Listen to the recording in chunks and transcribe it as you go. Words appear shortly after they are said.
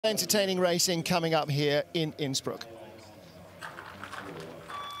Entertaining racing coming up here in Innsbruck.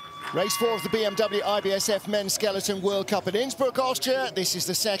 Race 4 of the BMW IBSF Men's Skeleton World Cup at Innsbruck, Austria. This is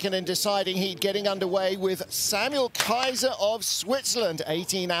the second and deciding heat getting underway with Samuel Kaiser of Switzerland.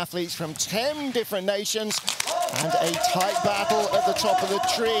 18 athletes from 10 different nations and a tight battle at the top of the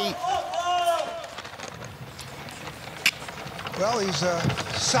tree. Well, he's a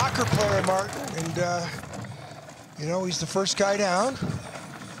soccer player, Martin, and you know, he's the first guy down.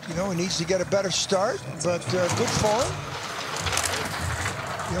 You know, he needs to get a better start, but good form.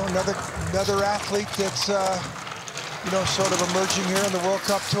 You know, another athlete that's, you know, sort of emerging here on the World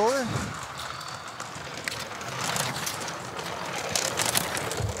Cup Tour.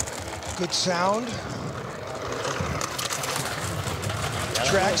 Good sound.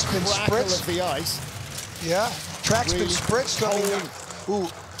 Track's been spritzed. Of the ice. Yeah, track's really been spritzed. I mean, ooh,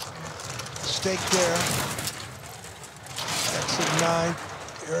 stake there. Exit 9.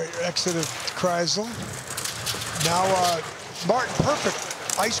 Exit of Kreisel. Now, Martin, perfect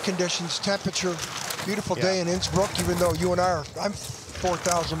ice conditions, temperature, beautiful day in Innsbruck, even though you and I are, I'm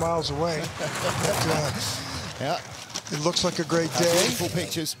 4,000 miles away. But, it looks like a great day. Beautiful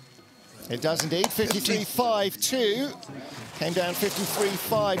pictures. It does indeed. 53.52. Came down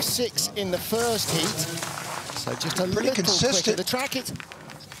 53.56 in the first heat. So just a pretty little consistent. quicker. The track is,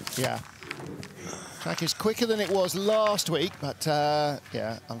 track is quicker than it was last week, but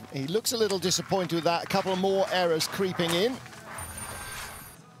yeah, he looks a little disappointed with that. A couple more errors creeping in.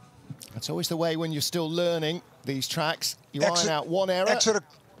 That's always the way when you're still learning these tracks. You iron out one error. Exit of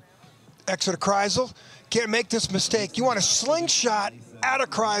Kreisel. Can't make this mistake. You want a slingshot out of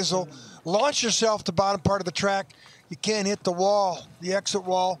Kreisel, launch yourself to the bottom part of the track. You can't hit the wall, the exit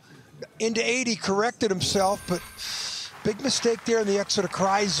wall. Into 80, corrected himself, but big mistake there in the exit of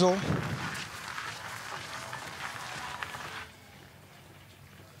Kreisel.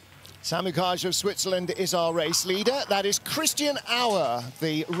 Samuel Kaiser of Switzerland is our race leader. That is Christian Auer,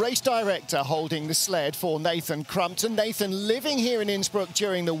 the race director, holding the sled for Nathan Crumpton. Nathan living here in Innsbruck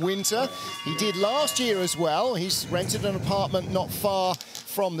during the winter. He did last year as well. He's rented an apartment not far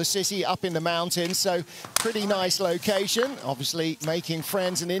from the city up in the mountains, so pretty nice location. Obviously making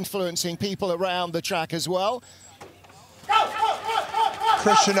friends and influencing people around the track as well.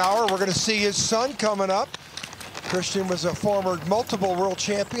 Christian Auer, we're going to see his son coming up. Christian was a former multiple world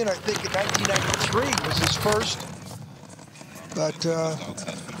champion. I think in 1993 was his first. But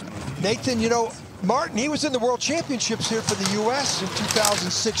Nathan, you know, Martin, he was in the World Championships here for the U.S. in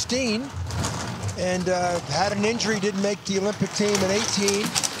 2016 and had an injury, didn't make the Olympic team in 18.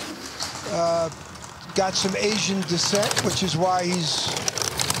 Got some Asian descent, which is why he's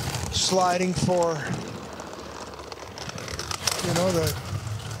sliding for, you know, the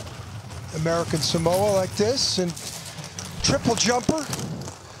American Samoa like this. And triple jumper,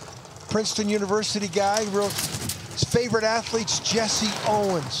 Princeton University guy. His favorite athlete's Jesse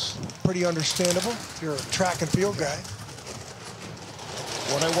Owens. Pretty understandable if you're a track and field guy.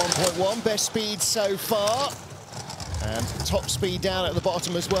 101.1, best speed so far. And top speed down at the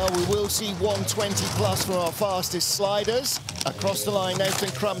bottom as well. We will see 120 plus from our fastest sliders. Across the line,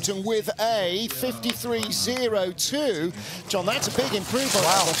 Nathan Crumpton with a 53.02. John, that's a big improvement.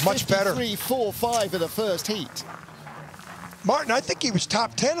 Wow, much better. 53.45 of the first heat. Martin, I think he was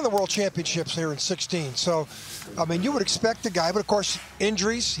top 10 in the World Championships here in 16. So, I mean, you would expect the guy, but of course,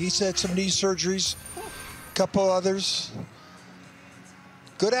 injuries. He's had some knee surgeries, a couple others.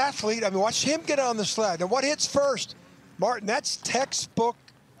 Good athlete. I mean, watch him get on the sled. Now, what hits first? Martin, that's textbook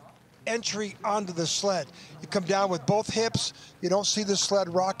entry onto the sled. You come down with both hips. You don't see the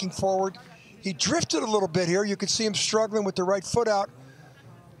sled rocking forward. He drifted a little bit here. You can see him struggling with the right foot out.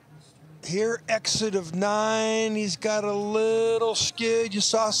 Here, exit of 9. He's got a little skid. You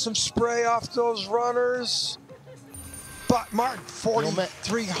saw some spray off those runners. But Martin,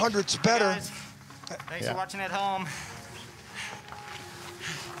 4,300's better. Thanks for watching at home.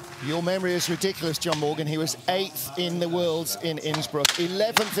 Your memory is ridiculous, John Morgan. He was 8th in the Worlds in Innsbruck,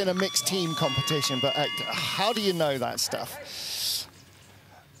 11th in a mixed team competition. But how do you know that stuff?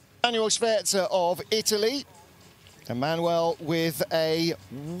 Manuel Sferza of Italy. Emmanuel with a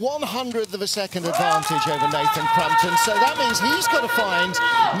 100th of a second advantage over Nathan Crumpton. So that means he's got to find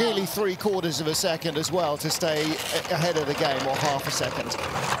nearly 3/4 of a second as well to stay ahead of the game, or half a second.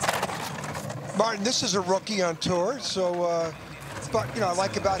 Martin, this is a rookie on tour, so but you know, I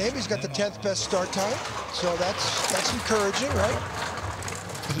like about him, he's got the 10th best start time, so that's encouraging, right?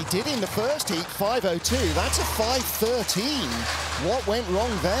 He did in the first heat 5:02. That's a 5:13. What went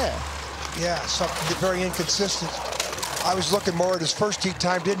wrong there? Yeah, something very inconsistent. I was looking more at his first heat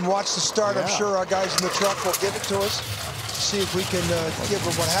time, didn't watch the start. I'm sure our guys in the truck will give it to us. see if we can give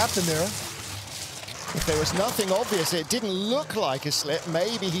him what happened there. If there was nothing obvious, it didn't look like a slip.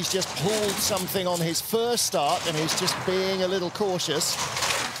 Maybe he's just pulled something on his first start and he's just being a little cautious.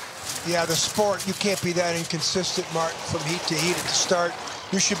 Yeah, the sport, you can't be that inconsistent, Martin, from heat to heat at the start.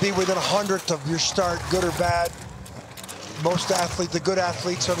 You should be within 100th of your start, good or bad. Most athletes, the good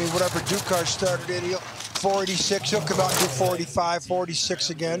athletes, I mean, whatever Dukar started in, 486, he'll come out and do 45, 46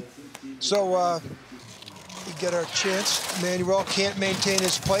 again. So, we get our chance. Manuel can't maintain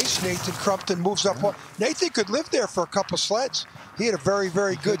his place. Nathan Crumpton moves up. Nathan could live there for a couple sleds. He had a very,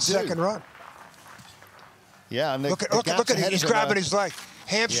 very good second run. Yeah, and look at it. He's grabbing his leg.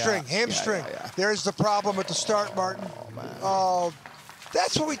 Hamstring. Yeah. There's the problem at the start, Martin. Oh,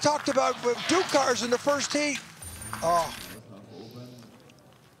 that's what we talked about with Dukars in the first heat.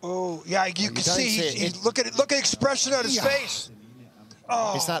 Oh, yeah, you can see. Look at it. Look at the expression on his face.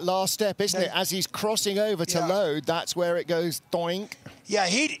 Oh. It's that last step, isn't it? As he's crossing over to load, that's where it goes doink. Yeah,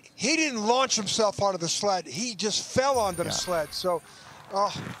 he didn't launch himself onto the sled. He just fell onto the sled. So,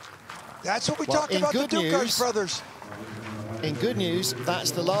 that's what we talked about the Dukars brothers. In good news,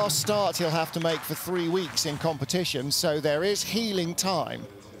 that's the last start he'll have to make for 3 weeks in competition, so there is healing time.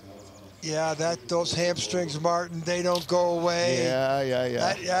 Yeah, those hamstrings, Martin, they don't go away.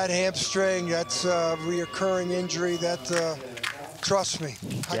 Yeah. That hamstring, that's a reoccurring injury. Trust me,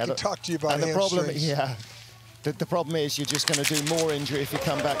 I can talk to you about hamstrings. The problem is you're just going to do more injury if you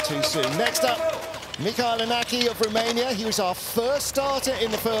come back too soon. Next up, Mikhail Anaki of Romania. He was our first starter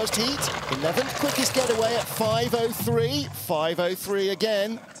in the first heat. 11th quickest getaway at 5:03. 5:03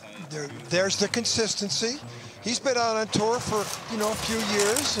 again. There's the consistency. He's been on tour for, a few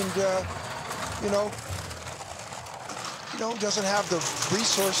years and, doesn't have the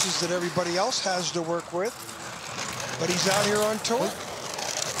resources that everybody else has to work with. But he's out here on tour.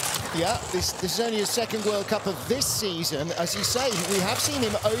 Yeah, this is only his second World Cup of this season. As you say, we have seen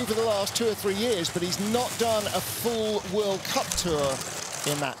him over the last 2 or 3 years, but he's not done a full World Cup tour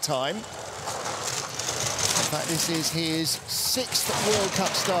in that time. In fact, this is his 6th World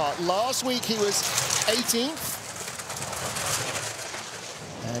Cup start. Last week he was 18th.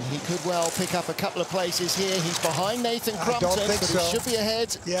 And he could well pick up a couple of places here. He's behind Nathan Crumpton, but he should be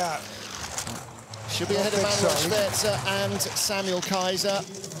ahead. Yeah. Should be ahead of Manuel Schwerzer and Samuel Kaiser.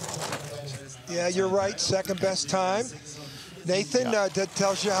 Yeah, you're right. Second best time. Nathan, that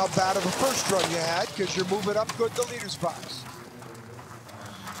tells you how bad of a first run you had because you're moving up good the leader's box.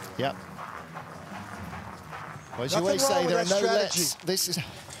 Yep. Well, as you always say, there are no lets. This is...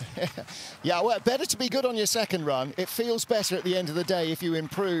 Yeah, well, better to be good on your second run. It feels better at the end of the day if you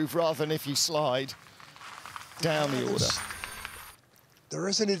improve rather than if you slide down the order. There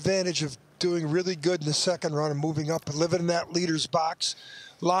is an advantage of doing really good in the second run and moving up and living in that leader's box.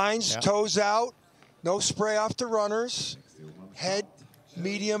 Lines, toes out, no spray off the runners, head,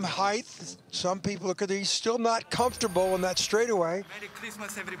 medium height. Some people look at it, he's still not comfortable in that straightaway. Merry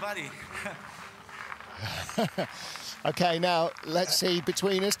Christmas, everybody. Okay, now let's see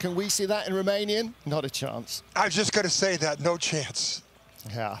between us. Can we see that in Romanian? Not a chance. I was just going to say that, no chance.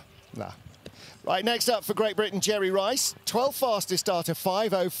 Yeah, no. Right, next up for Great Britain, Jerry Rice. 12th fastest starter,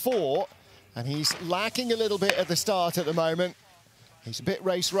 5:04. And he's lacking a little bit at the start at the moment. He's a bit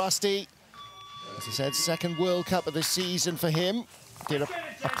race rusty. As I said, second World Cup of the season for him. Did a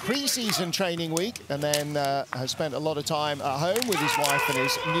pre-season training week and then has spent a lot of time at home with his wife and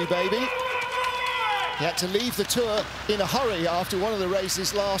his new baby. He had to leave the tour in a hurry after one of the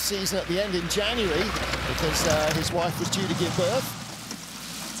races last season at the end in January because his wife was due to give birth.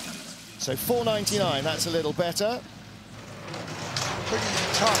 So 4.99, that's a little better. Pretty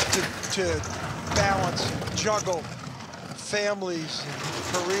tough to balance, juggle families,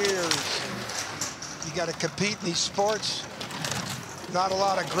 careers. You got to compete in these sports. Not a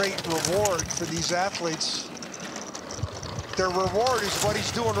lot of great reward for these athletes. Their reward is what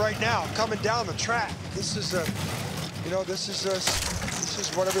he's doing right now, coming down the track. This is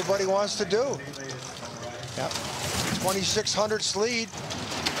what everybody wants to do. Yep. 2600ths lead.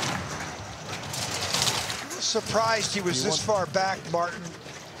 Surprised he was this far back, Martin.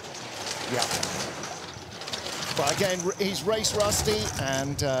 Yeah. But again, he's race rusty,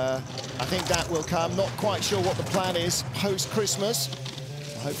 and I think that will come. Not quite sure what the plan is post-Christmas.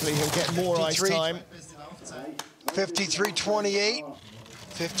 Hopefully he'll get more ice time. 53.28,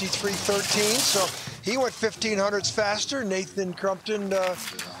 53.13. So he went 1500ths faster. Nathan Crumpton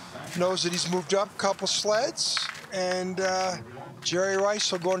knows that he's moved up a couple sleds. And Jerry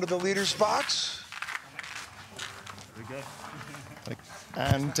Rice will go into the leader's box.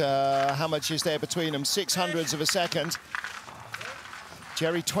 And how much is there between them? 600ths of a second.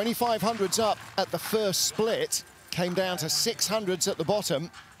 Jerry 2500ths up at the first split. came down to 600s at the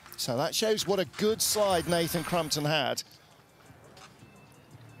bottom. So that shows what a good slide Nathan Crumpton had.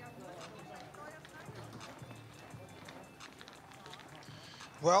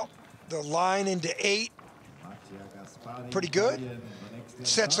 Well, the line into 8, pretty good.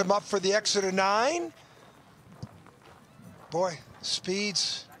 Sets him up for the exit of 9. Boy,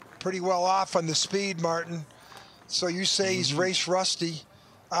 speed's pretty well off on the speed, Martin. So you say he's race rusty,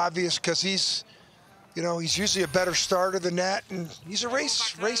 obvious, because he's, you know, he's usually a better starter than that, and he's a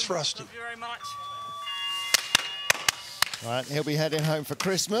race rusty. Thank you very much. Right, he'll be heading home for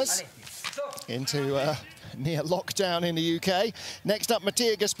Christmas into near lockdown in the UK. Next up,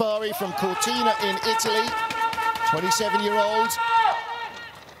 Mattia Gaspari from Cortina in Italy, 27-year-old.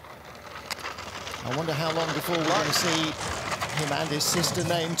 I wonder how long before we're going to see him and his sister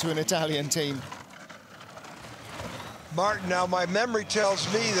named to an Italian team. Martin, now my memory tells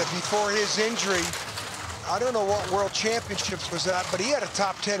me that before his injury, I don't know what World Championships was at, but he had a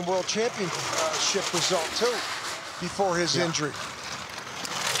top 10 World Championship result too before his injury.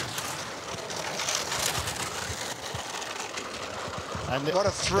 And what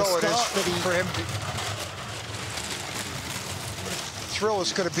a thrill it is for him. Thrill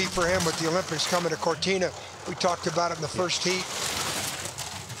is going to be for him with the Olympics coming to Cortina. We talked about it in the first heat.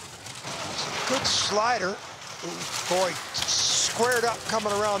 Good slider. Boy, squared up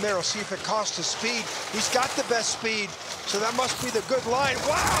coming around there. We'll see if it costs his speed. He's got the best speed, so that must be the good line.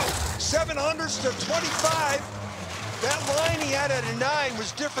 Wow, 700s to 25. That line he had at a 9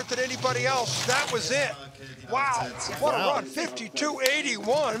 was different than anybody else. That was it. Wow, what a run,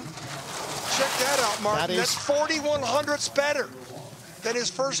 52.81. Check that out, Martin. That's 41 hundredths better than his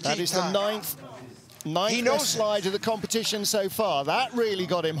first heat time. That is the ninth best slide of the competition so far. That really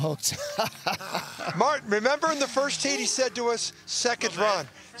got him hooked. Martin, remember in the first heat he said to us, second run.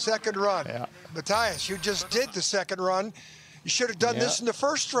 Yeah. Matthias, you just did the second run. You should have done this in the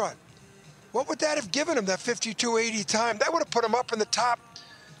first run. What would that have given him, that 52.80 time? That would have put him up in the top.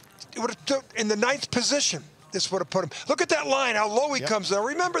 It would have took in the 9th position. This would have put him. Look at that line, how low he comes there.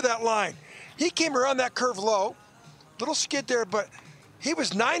 Remember that line. He came around that curve low. Little skid there, but he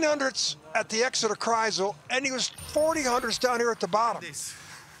was 900ths at the exit of Kreisel, and he was 40 hundredths down here at the bottom.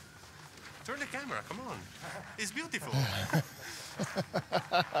 Turn the camera, come on. It's beautiful.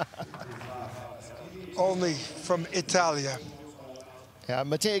 Only from Italia. Yeah,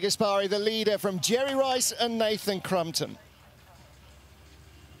 Mattia Gaspari, the leader, from Jerry Rice and Nathan Crumpton.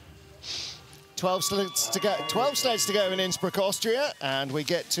 12 sleds to go in Innsbruck, Austria, and we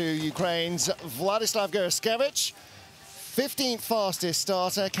get to Ukraine's Vladislav Geraskevich. 15th fastest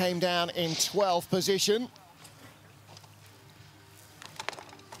starter, came down in 12th position.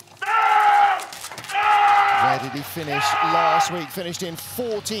 Where did he finish last week? Finished in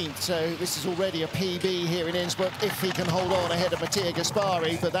 14th, so this is already a PB here in Innsbruck if he can hold on ahead of Mattia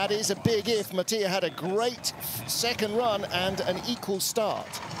Gaspari, but that is a big if. Mattia had a great second run and an equal start.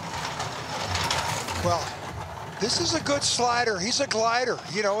 Well, this is a good slider. He's a glider,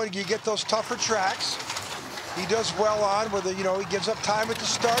 you know, and you get those tougher tracks. He does well on where the, you know, he gives up time at the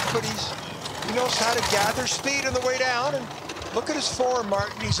start, but he knows how to gather speed on the way down. And look at his form,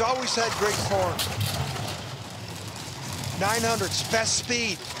 Martin. He's always had great form. 900s, best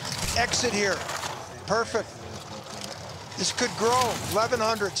speed. Exit here. Perfect. This could grow.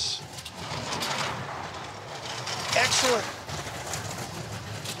 1100s. Excellent.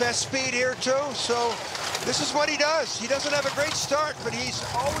 Best speed here too. So this is what he does. He doesn't have a great start, but he's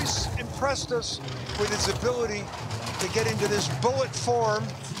always impressed us with his ability to get into this bullet form,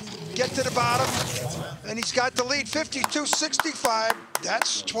 get to the bottom, and he's got the lead, 52.65.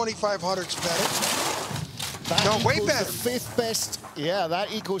 That's 2,500s better. That way better. The 5th best, yeah,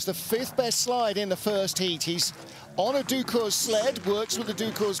 that equals the 5th best slide in the first heat. He's on a Ducours sled, works with the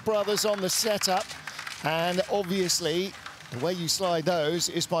Ducours brothers on the setup, and obviously the way you slide those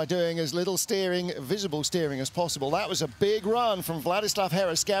is by doing as little steering, visible steering as possible. That was a big run from Vladislav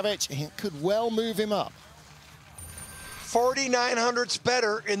Geraskevich. It could well move him up. 4,900ths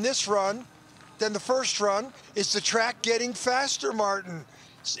better in this run than the first run. Is the track getting faster, Martin?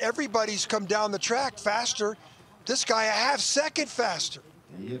 Everybody's come down the track faster. This guy a half second faster.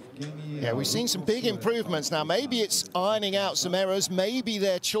 Yeah, we've seen some big improvements now. Maybe it's ironing out some errors. Maybe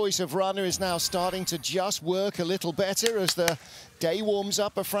their choice of runner is now starting to just work a little better as the day warms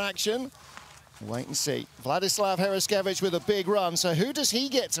up a fraction. Wait and see. Vladislav Geraskevich with a big run. So who does he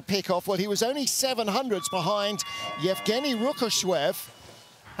get to pick off? Well, he was only 700ths behind Yevgeny Rukoshwev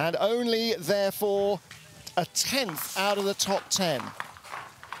and only, therefore, a 10th out of the top 10.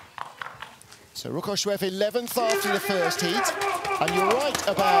 So Rukoshwev 11th after the first heat. And you're right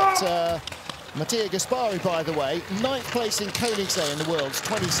about Mattia Gaspari, by the way, 9th place in Koenigsegg in the Worlds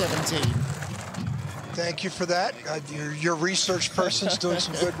 2017. Thank you for that. Your research person's doing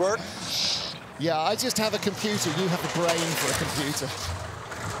some good work. Yeah, I just have a computer. You have a brain for a computer.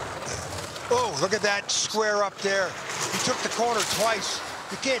 Oh, look at that square up there. He took the corner twice.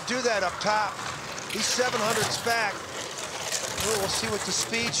 You can't do that up top. He's 700s back. Oh, we'll see what the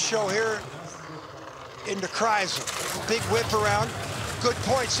speeds show here into Kreisel. Big whip around. Good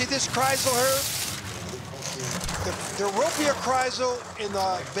point. See this Kreisel here? There will be a Kreisel in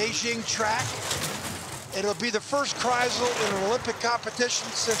the Beijing track. It'll be the first Kreisel in an Olympic competition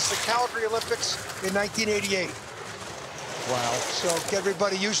since the Calgary Olympics in 1988. Wow. So get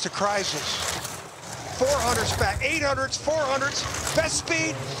everybody used to Kreisels. 400s back, 800s, 400s, best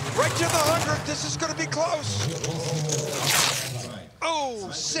speed, right to the 100. This is going to be close. Oh,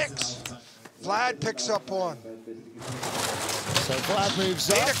 6. Vlad picks up one. So Vlad moves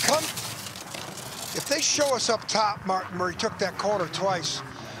up. If they show us up top, Martin, where he took that corner twice,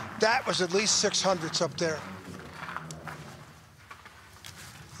 that was at least 600s up there. I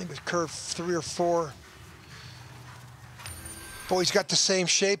think it was curve 3 or 4. Boy, he's got the same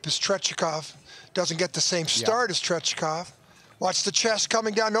shape as Tretiakov. Doesn't get the same start as Tretiakov. Watch the chest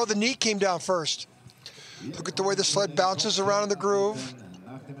coming down. No, the knee came down first. Look at the way the sled bounces around in the groove.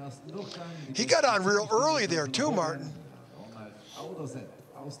 He got on real early there too, Martin.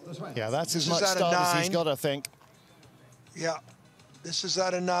 Yeah, that's as much start as he's got, I think. Yeah, this is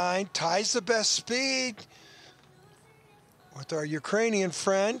at a 9. Ties the best speed with our Ukrainian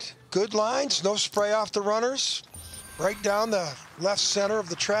friend. Good lines, no spray off the runners. Right down the left center of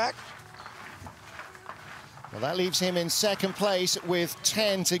the track. Well, that leaves him in 2nd place with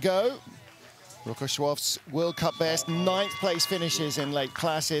 10 to go. Rukoschwov's World Cup best 9th place finishes in Lake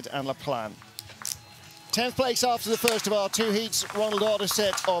Placid and La Plagne. 10th place after the first of our 2 heats, Ronald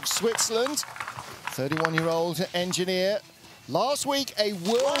Otterset of Switzerland, 31-year-old engineer. Last week, a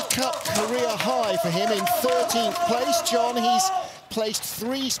World Cup career high for him in 13th place. John, he's placed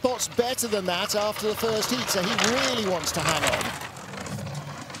 3 spots better than that after the first heat, so he really wants to hang on.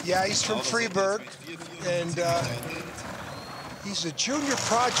 Yeah, he's from Freiburg, and he's a junior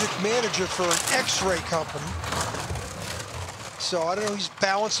project manager for an X-ray company. So I don't know, he's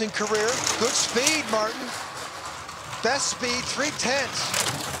balancing career. Good speed, Martin. Best speed, 3/10.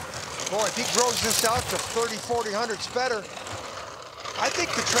 Boy, if he grows this out to 30, 40 hundredths better, I think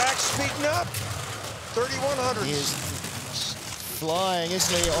the track's speeding up. 3100. He is flying,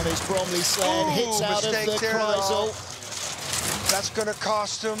 isn't he, on his Bromley sled. Ooh, hits out of the Kreisel. That's going to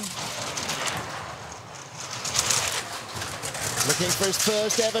cost him. Looking for his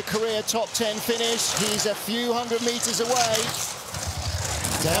first ever career top 10 finish. He's a few hundred meters away.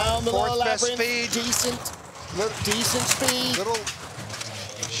 Down the lower labyrinth. Speed. Decent speed.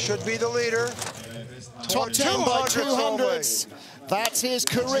 Should be the leader. Top 10 by 200ths. That's his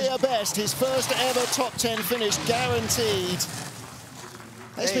career best. His first ever top 10 finish guaranteed.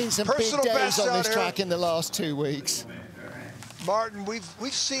 There's been some big days on this track in the last 2 weeks. Martin,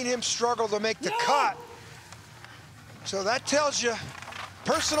 we've seen him struggle to make the cut. So that tells you,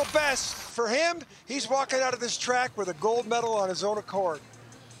 personal best for him. He's walking out of this track with a gold medal on his own accord.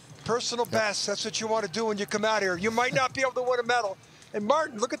 Personal best, that's what you want to do when you come out here. You might not be able to win a medal. And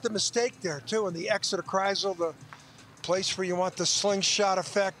Martin, look at the mistake there too, in the exit of Kreisel, the place where you want the slingshot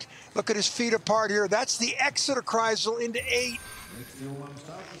effect. Look at his feet apart here. That's the exit of Kreisel into 8.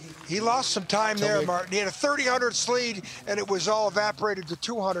 He lost some time there, Martin. He had a 30-hundredths lead, and it was all evaporated to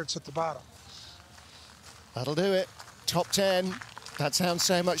 200ths at the bottom. That'll do it. Top 10. That sounds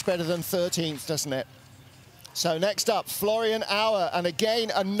so much better than 13th, doesn't it? So next up, Florian Auer, and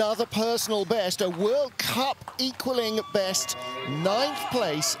again, another personal best, a World Cup equaling best, 9th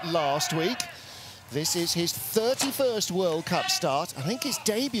place last week. This is his 31st World Cup start. I think his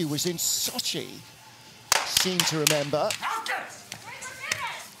debut was in Sochi, seem to remember.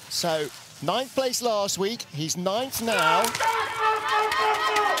 So 9th place last week, he's 9th now.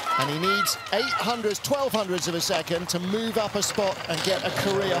 And he needs 800ths, 1200ths of a second to move up a spot and get a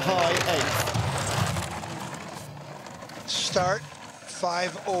career high 8th. Start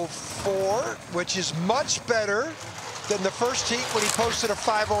 5:04, which is much better than the first heat when he posted a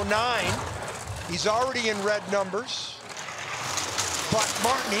 5:09. He's already in red numbers. But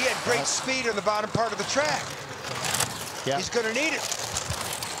Martin, he had great speed in the bottom part of the track. Yeah. He's going to need it.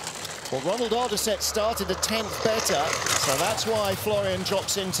 Well, Ronald Otterset started a 10th better, so that's why Florian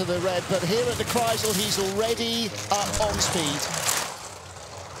drops into the red. But here at the Kreisel, he's already up on speed.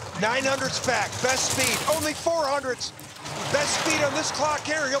 900ths back, best speed, only 400ths. Best speed on this clock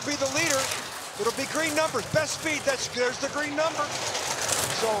here, he'll be the leader. It'll be green numbers, best speed, there's the green number.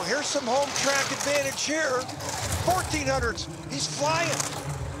 So here's some home track advantage here. 1400s, he's flying.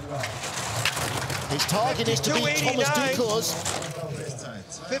 His target is to beat Thomas Ducours.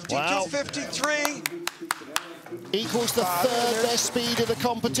 52.53. Equals the third best speed of the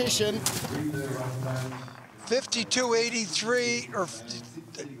competition. 52.83 or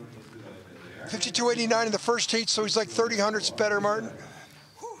 52.89 in the first heat, so he's like 30 hundredths better, Martin.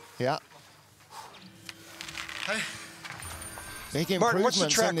 Yeah. Big Martin, what's the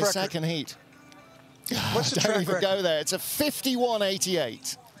improvements track in the record? second heat. What's the Don't track even record? go there. It's a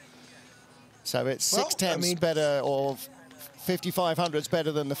 51.88. So it's 6/10 better, or 5500s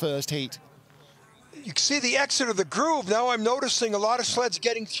better than the first heat. You can see the exit of the groove. Now I'm noticing a lot of sleds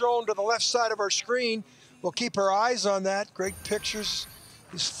getting thrown to the left side of our screen. We'll keep our eyes on that. Great pictures.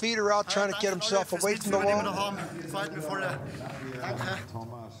 His feet are out trying to get himself away from the wall.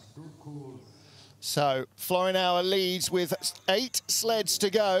 So Florinauer leads with 8 sleds to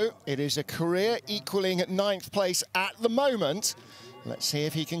go. It is a career equaling 9th place at the moment. Let's see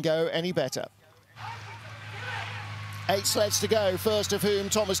if he can go any better. 8 sleds to go, first of whom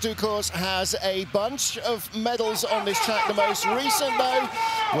Thomas Ducours has a bunch of medals on this track. The most recent, though,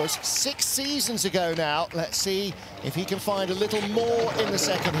 was 6 seasons ago now. Let's see if he can find a little more in the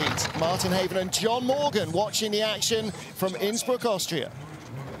second heat. Martin Haven and John Morgan watching the action from Innsbruck, Austria.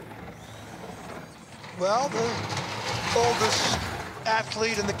 Well, the oldest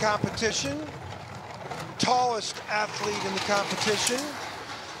athlete in the competition, tallest athlete in the competition,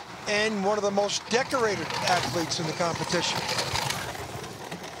 and one of the most decorated athletes in the competition.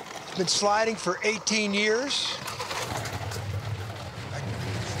 He's been sliding for 18 years.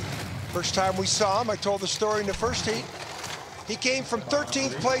 First time we saw him, I told the story in the first heat. He came from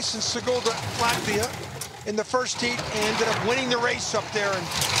 13th place in Sigulda, Latvia in the first heat and ended up winning the race up there, and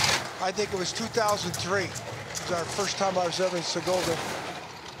I think it was 2003. It was our first time I was ever in Sigulda.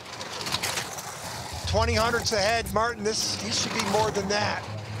 20 hundredths ahead, Martin. He should be more than that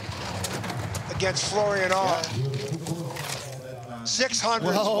against Florian Ahr. 600s,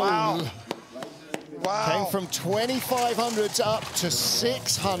 wow. Wow. Came from 2500s up to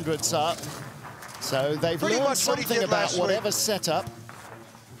 600s up. So they've learned something about whatever setup.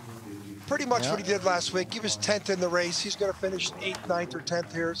 Pretty much what he did last week. He was 10th in the race. He's going to finish 8th, 9th, or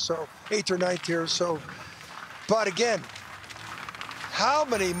 10th here, so 8th or 9th here. So, but again, how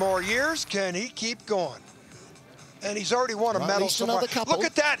many more years can he keep going? And he's already won a medal so far. Look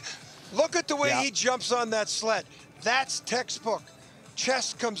at that. Look at the way he jumps on that sled. That's textbook.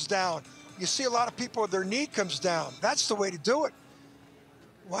 Chest comes down. You see a lot of people, their knee comes down. That's the way to do it.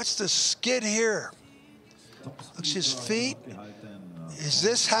 Watch the skid here. Look at his feet. Is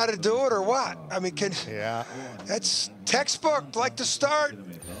this how to do it or what? I mean, that's textbook, like the start.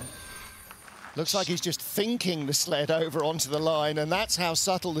 Looks like he's just thinking the sled over onto the line, and that's how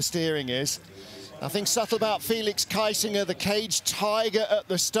subtle the steering is. Nothing subtle about Felix Kaisinger, the cage tiger at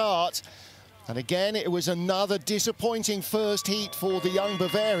the start. And again, it was another disappointing first heat for the young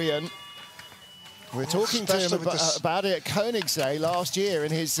Bavarian. We're talking to him about it at Koenigsee last year,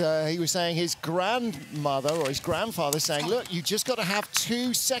 and he was saying his grandmother or his grandfather saying, look, you just got to have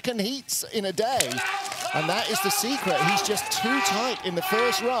 2 second heats in a day. And that is the secret. He's just too tight in the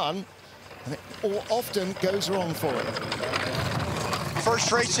first run, and it often goes wrong for him.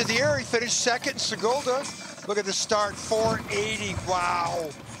 First race of the year, he finished 2nd in Sigulda. Look at the start, 480, wow.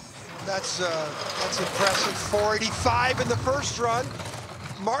 That's impressive. 485 in the first run.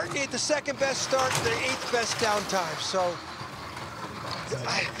 Martin had the 2nd best start, the 8th best downtime. So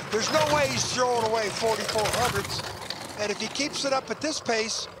there's no way he's throwing away 4400s. And if he keeps it up at this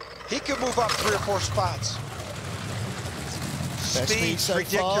pace, he could move up 3 or 4 spots. Speed's so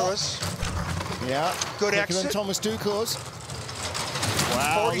ridiculous. Far. Yeah. Good exit. Than Thomas Ducours.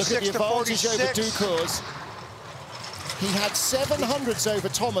 Wow, look at the advantage over Ducours. He had 700s over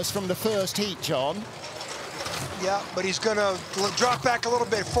Thomas from the first heat, John. Yeah, but he's going to drop back a little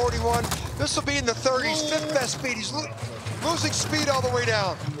bit. 41. This will be in the 30s. 5th best speed. He's losing speed all the way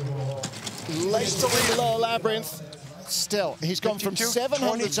down. Late in the lower labyrinth. Still, he's gone from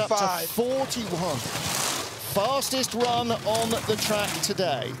 700s up to 41. Fastest run on the track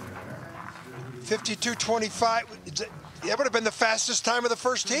today. 52.25. That would have been the fastest time of the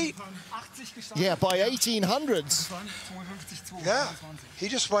first heat. Yeah, by 1800s. Yeah, he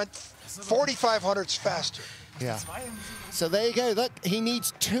just went 4,500s faster. Yeah. So there you go. He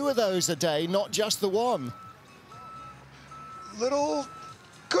needs 2 of those a day, not just the 1. Little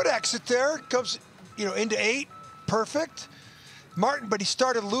good exit there. Comes, into 8. Perfect. Martin, but he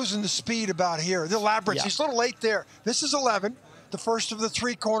started losing the speed about here. The labyrinth. He's a little late there. This is 11. The first of the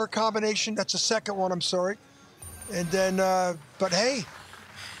 3-corner combination. That's the second one, I'm sorry. And then, but hey,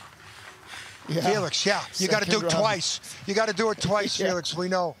 Yeah. Felix, yeah. You got to do it twice. You got to do it twice, Yeah. Felix. We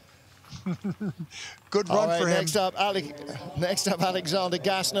know. Good run for him. Next up, Alexander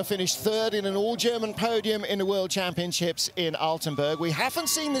Gassner finished third in an all-German podium in the World Championships in Altenburg. We haven't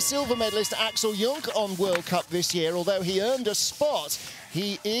seen the silver medalist Axel Jung on World Cup this year, although he earned a spot.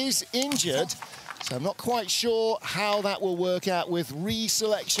 He is injured, so I'm not quite sure how that will work out with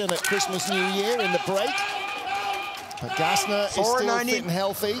reselection at Christmas, New Year in the break. But Gassner is still fit and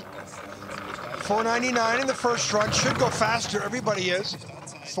healthy. 4.99 in the first run. Should go faster. Everybody is.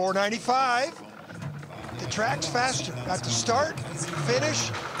 4.95. The track's faster. At the start,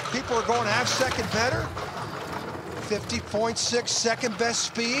 finish, people are going half second better. 50.6 second best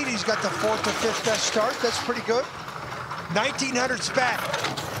speed. He's got the 4th or 5th best start. That's pretty good. 1900's back.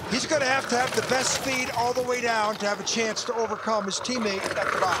 He's going to have the best speed all the way down to have a chance to overcome his teammate at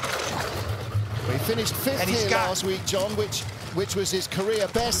the bottom. He finished 5th here last week, John, which was his career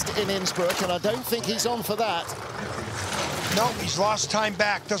best in Innsbruck, and I don't think he's on for that. No, he's lost time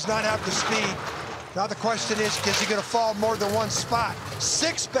back, does not have the speed. Now the question is he going to fall more than one spot?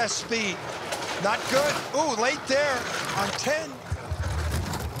 6th best speed, not good. Ooh, late there on 10.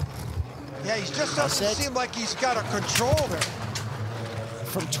 Yeah, he just doesn't seem like he's got a control there.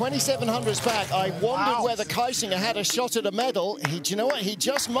 From 2700s back, I wondered whether Kaisinger had a shot at a medal. Do you know what? He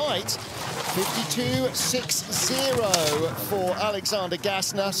just might. 52.60 for Alexander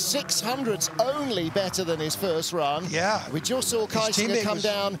Gassner. 600's only better than his first run. Yeah. We just saw Kaisinger come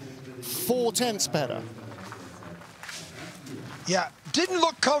down 4/10 better. Yeah, didn't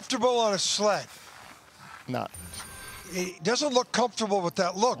look comfortable on a sled. No. He doesn't look comfortable with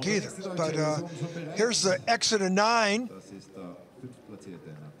that look either. But here's the exit of 9.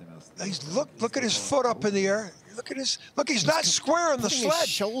 Look at his foot up in the air. Look, he's not square on the sled. His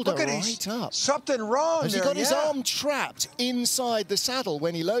shoulder right up. Something wrong there. Has he got his arm trapped inside the saddle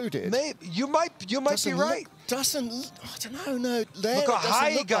when he loaded? Maybe. You might be right. I don't know, no. Look how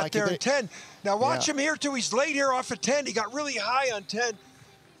high he got there at 10. Now watch him here too. He's late here off of 10. He got really high on 10.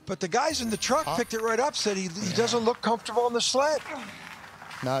 But the guys in the truck picked it right up, said he doesn't look comfortable on the sled.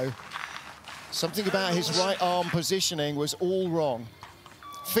 No. Something about his right arm positioning was all wrong.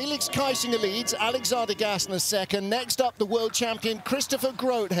 Felix Kaisinger leads, Alexander Gassner second. Next up, the world champion, Christopher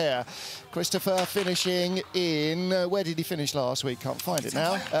Groothair. Christopher finishing in, where did he finish last week? Can't find it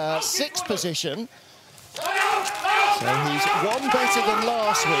now. 6th position. So he's one better than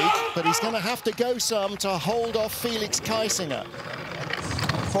last week, but he's going to have to go some to hold off Felix Kaisinger.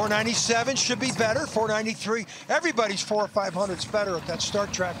 497 should be better. 493. Everybody's 400 or 500's better at that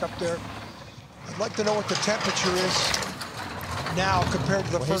start track up there. I'd like to know what the temperature is now compared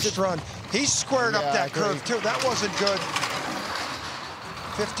to the first run. He's squared up that curve too. That wasn't good.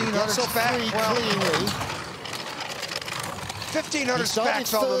 1500's back. Well, 1500's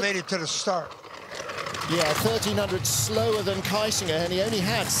back's all that made it to the start. Yeah, 1300 slower than Kaisinger, and he only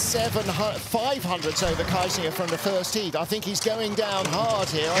had 500s over Kaisinger from the first heat. I think he's going down hard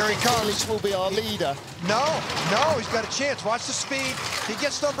here. Here he comes. Felix will be our leader. No, he's got a chance. Watch the speed. He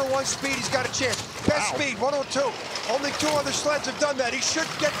gets #1 speed, he's got a chance. Best speed, 102. Only 2 other sleds have done that. He should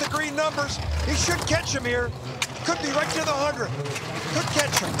get the green numbers. He should catch him here. Could be right to the 100. Could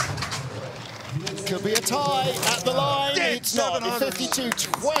catch him. Could be a tie at the line. It's not.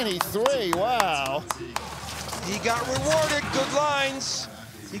 52.23. Wow. He got rewarded. Good lines.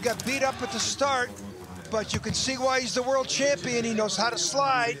 He got beat up at the start, but you can see why he's the world champion. He knows how to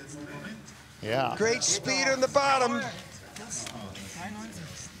slide. Yeah. Great speed on the bottom.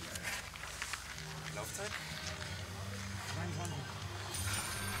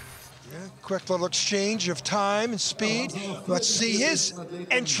 Quick little exchange of time and speed. Let's see his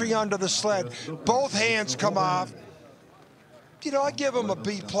entry onto the sled. Both hands come off. You know, I give him a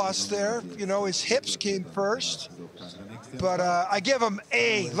B+ there. You know, his hips came first. But I give him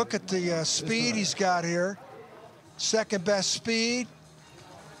A. Look at the speed he's got here. Second best speed.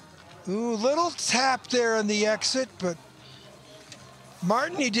 Ooh, little tap there in the exit, but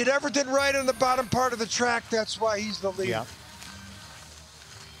Martin, he did everything right on the bottom part of the track. That's why he's the leader. Yeah.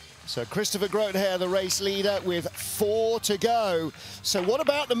 So Christopher Groothair, the race leader, with 4 to go. So what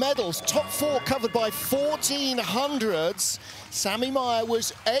about the medals? Top 4 covered by 1400s. Sammy Meyer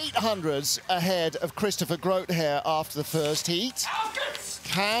was 800s ahead of Christopher Groothair after the first heat.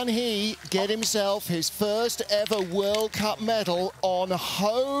 Can he get himself his first ever World Cup medal on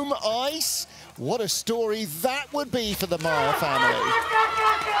home ice? What a story that would be for the Meyer family.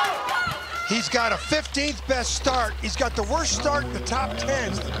 He's got a 15th best start. He's got the worst start in the top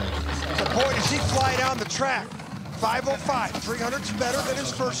 10. But boy, does he fly down the track. 5:05, 300's better than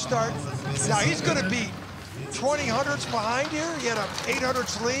his first start. Now he's gonna be 20 hundredths behind here. He had a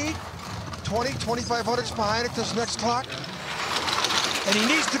 800's lead. 2,500s behind it this next clock. And he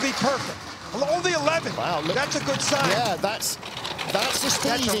needs to be perfect. Only 11. Wow, look. That's a good sign. Yeah, that's the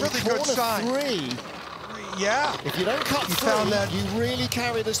speed. That's a really in good corner sign. 3. Yeah. If you don't cut through, found that. you really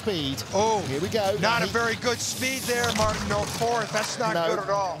carry the speed. Oh, here we go. Not a very good speed there, Martin. No, 4th. That's not good at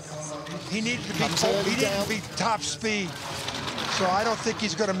all. He needed to be top speed. So I don't think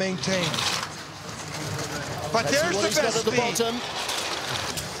he's going to maintain. But there's the best speed.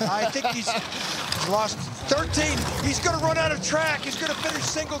 I think he's lost 13. He's going to run out of track. He's going to finish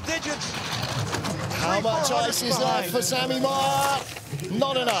single digits. How much ice is left for Sammy Meyer?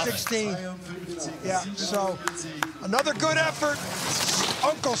 Not enough. 16. Yeah, so another good effort.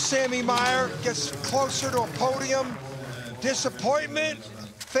 Uncle Sammy Meyer gets closer to a podium. Disappointment,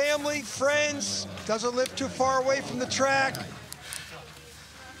 family, friends, doesn't live too far away from the track.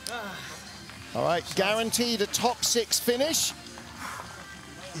 All right, guaranteed a top 6 finish.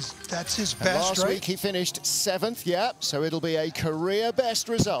 That's his And best, last week he finished 7th, yeah, so it'll be a career best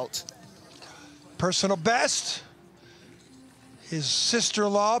result. Personal best. His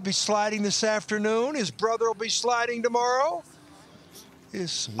sister-in-law will be sliding this afternoon. His brother will be sliding tomorrow.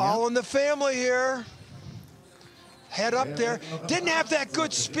 It's all in the family here. Head up there. Didn't have that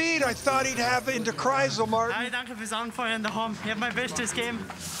good speed I thought he'd have into Kreisel, Martin. Hey, danke fürs Anfeuern daheim. Ich habe mein Bestes gegeben.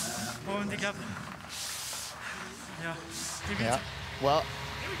 Und ich glaube, yeah, well,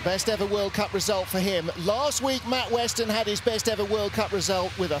 best ever World Cup result for him. Last week, Matt Weston had his best ever World Cup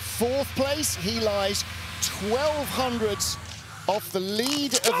result with a 4th place. He lies 1200ths off the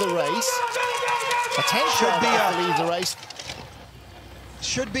lead of the race. A 10th off the lead of the race.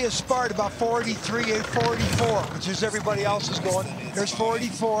 Should be a Sparta about 483, 484, which is everybody else is going. There's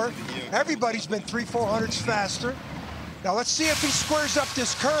 484. Everybody's been 300-400s faster. Now let's see if he squares up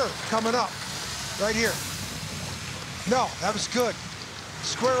this curve coming up right here. No, that was good.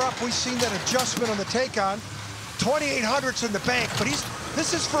 Square up, we've seen that adjustment on the take-on. 2,800s in the bank, but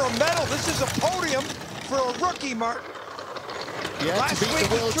this is for a medal. This is a podium for a rookie, Mark. Yeah, last week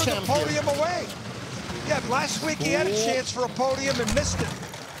he threw the podium away. Yeah, last week he had a chance for a podium and missed it.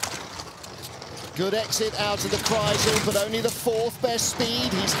 Good exit out of the Kreisel, but only the 4th best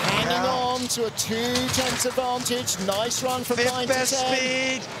speed. He's hanging on to a 2/10 advantage. Nice run from 9 to 10. 5th best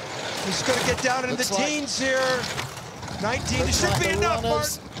speed. He's going to get down into the teens here. 19, it should be enough,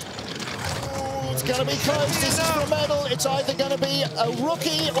 Martin. It's going to be close. This is for a medal. It's either going to be a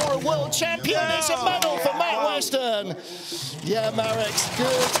rookie or a world champion. It's a medal for Matt Weston. Yeah, Marek,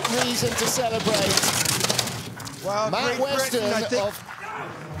 good reason to celebrate. Well, Matt Weston of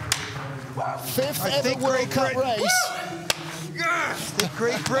 5th ever World Cup race. I think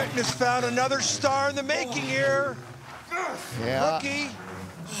Great Britain has found another star in the making here. Yeah. Rookie.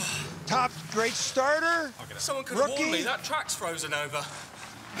 Top great starter. Someone could have warned me, that track's frozen over.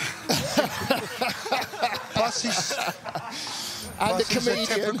 Plus he's a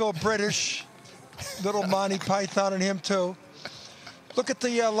typical British little Monty Python in him too. Look at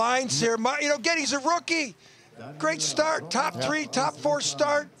the lines here. You know, again, he's a rookie. Great start, top 3, top 4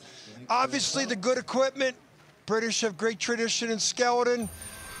 start. Obviously the good equipment. British have great tradition in skeleton.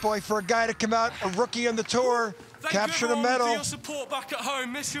 Boy, for a guy to come out a rookie on the tour, capture the medal. For your support back at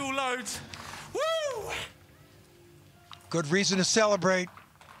home. Miss you all loads. Woo! Good reason to celebrate.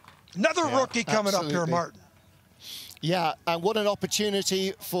 Another rookie coming up here, Martin. Yeah, and what an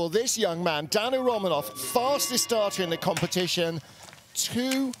opportunity for this young man, Danu Romanov, fastest starter in the competition,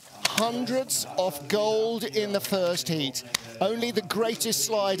 200ths of gold in the first heat. Only the greatest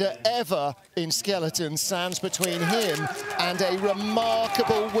slider ever in skeleton stands between him and a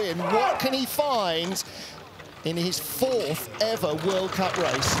remarkable win. What can he find in his 4th ever World Cup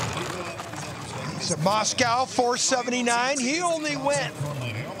race? He's at Moscow, 479. He only went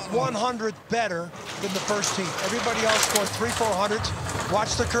 100th better than the first heat. Everybody else going 300-400s.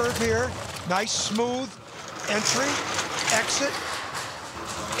 Watch the curve here. Nice, smooth entry, exit.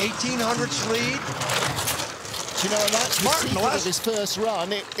 1800s lead. Do you know, and that's the secret of his first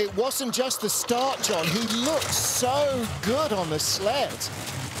run. It wasn't just the start, John. He looked so good on the sled.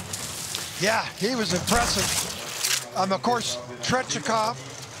 Yeah, he was impressive. Of course, Trechikov,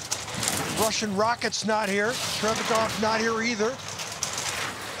 Russian Rocket's not here. Trechikov not here either.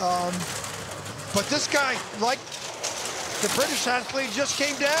 But this guy, like the British athlete, just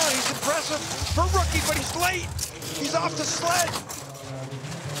came down. He's impressive for rookie, but he's late. He's off the sled.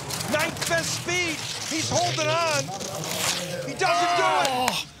 9th best speed. He's holding on. He doesn't do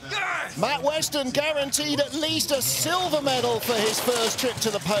it. Matt Weston guaranteed at least a silver medal for his first trip to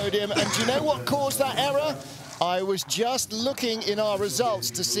the podium. And do you know what caused that error? I was just looking in our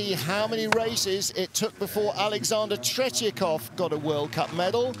results to see how many races it took before Alexander Trechikov got a World Cup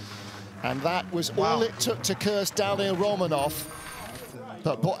medal. And that was all it took to curse Daniel Romanov.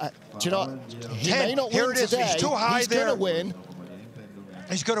 But do you know, he may not win today. He's too high. He's going to win.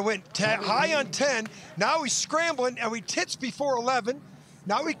 He's going to win. High on 10. Now he's scrambling, and he hits before 11.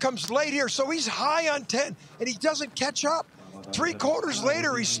 Now he comes late here, so he's high on 10, and he doesn't catch up. 3 quarters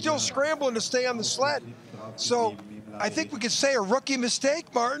later, he's still scrambling to stay on the sled. So I think we could say a rookie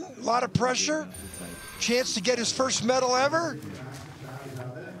mistake, Martin. A lot of pressure. Chance to get his first medal ever.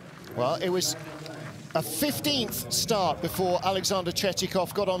 Well, it was a 15th start before Alexander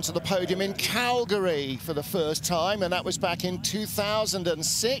Tretikov got onto the podium in Calgary for the first time, and that was back in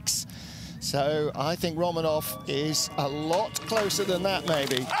 2006. So I think Romanov is a lot closer than that,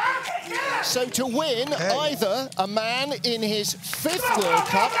 maybe. So to win, either a man in his 5th World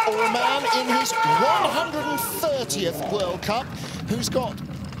Cup or a man in his 130th World Cup who's got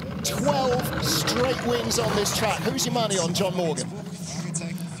 12 straight wins on this track. Who's your money on, John Morgan?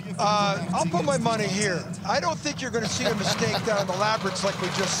 I'll put my money here. I don't think you're going to see a mistake down the labyrinths like we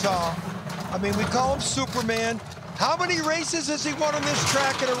just saw. I mean, we call him Superman. How many races has he won on this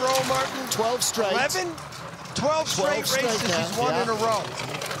track in a row, Martin? 12 straight. 11? 12 straight races he's won in a row.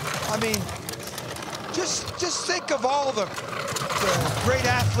 I mean, just think of all the great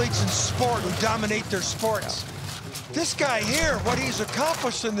athletes in sport who dominate their sports. This guy here, what he's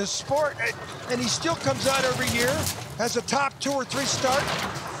accomplished in this sport, and he still comes out every year, has a top 2 or 3 start.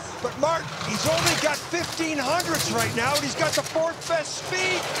 But Martin, he's only got 1500s right now, and he's got the 4th best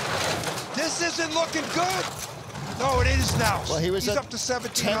speed. This isn't looking good. No, it is now. Well, he's up to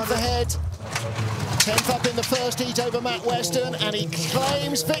 1700. 10th ahead. 10th up in the first heat over Matt Weston, and he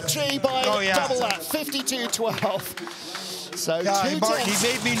claims victory by double that, 52-12. So Martin, he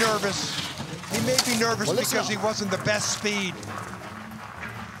made me nervous. He made me nervous because he wasn't the best speed.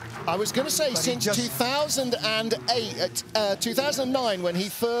 I was going to say, since 2009, when he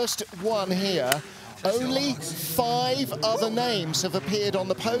first won here, only 5 other names have appeared on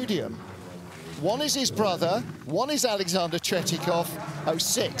the podium. One is his brother, one is Alexander Tretikov,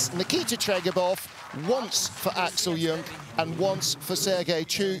 06. Nikita Tregebov, once for Axel Jung, and once for Sergei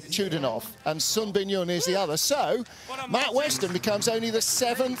Chudanov. And Sun Bin-yun is the other. So, Matt Weston becomes only the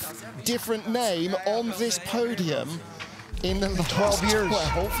 7th different name on this podium in the last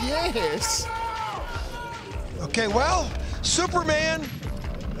 12 years. Okay, well, Superman,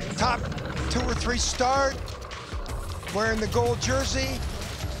 top 2 or 3 start, wearing the gold jersey.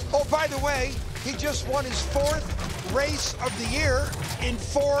 Oh, by the way, he just won his 4th race of the year in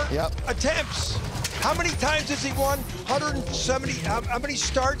 4 attempts. How many times has he won? 170. How many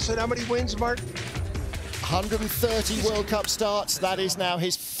starts and how many wins, Mark? 130 World Cup starts. That is now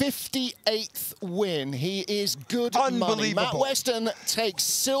his 58th win. He is good money. Matt Weston takes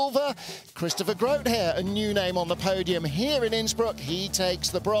silver. Christopher Groothair, a new name on the podium here in Innsbruck. He takes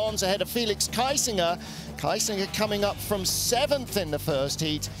the bronze ahead of Felix Kaisinger. Kaisinger coming up from 7th in the first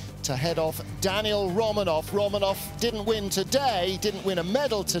heat to head off Daniel Romanov. Romanov didn't win today, didn't win a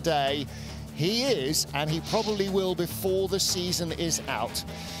medal today. He is, and he probably will before the season is out.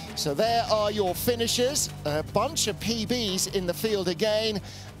 So there are your finishers, a bunch of PBs in the field again,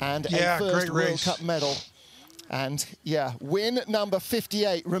 and a first World Cup medal. And win number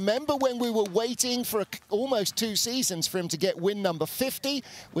 58. Remember when we were waiting for almost 2 seasons for him to get win number 50?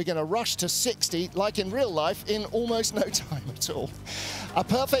 We're going to rush to 60, like in real life, in almost no time at all. A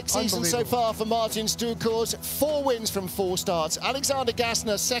perfect season so far for Martin Stuurkors. 4 wins from 4 starts. Alexander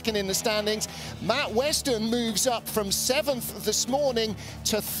Gassner 2nd in the standings. Matt Weston moves up from 7th this morning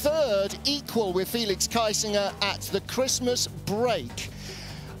to 3rd, equal with Felix Kaisinger at the Christmas break.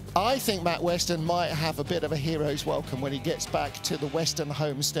 I think Matt Weston might have a bit of a hero's welcome when he gets back to the Western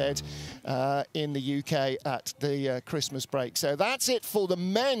homestead in the UK at the Christmas break. So that's it for the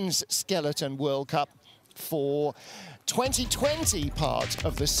men's skeleton World Cup for 2020 part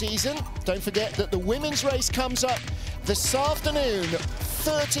of the season. Don't forget that the women's race comes up this afternoon,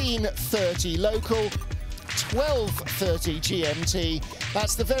 13:30 local, 12:30 GMT.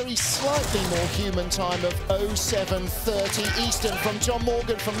 That's the very slightly more human time of 07:30 Eastern. From John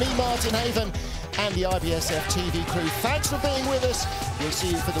Morgan, from me, Martin Haven, and the IBSF TV crew, thanks for being with us. We'll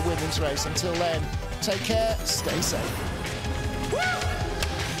see you for the women's race. Until then, take care, stay safe.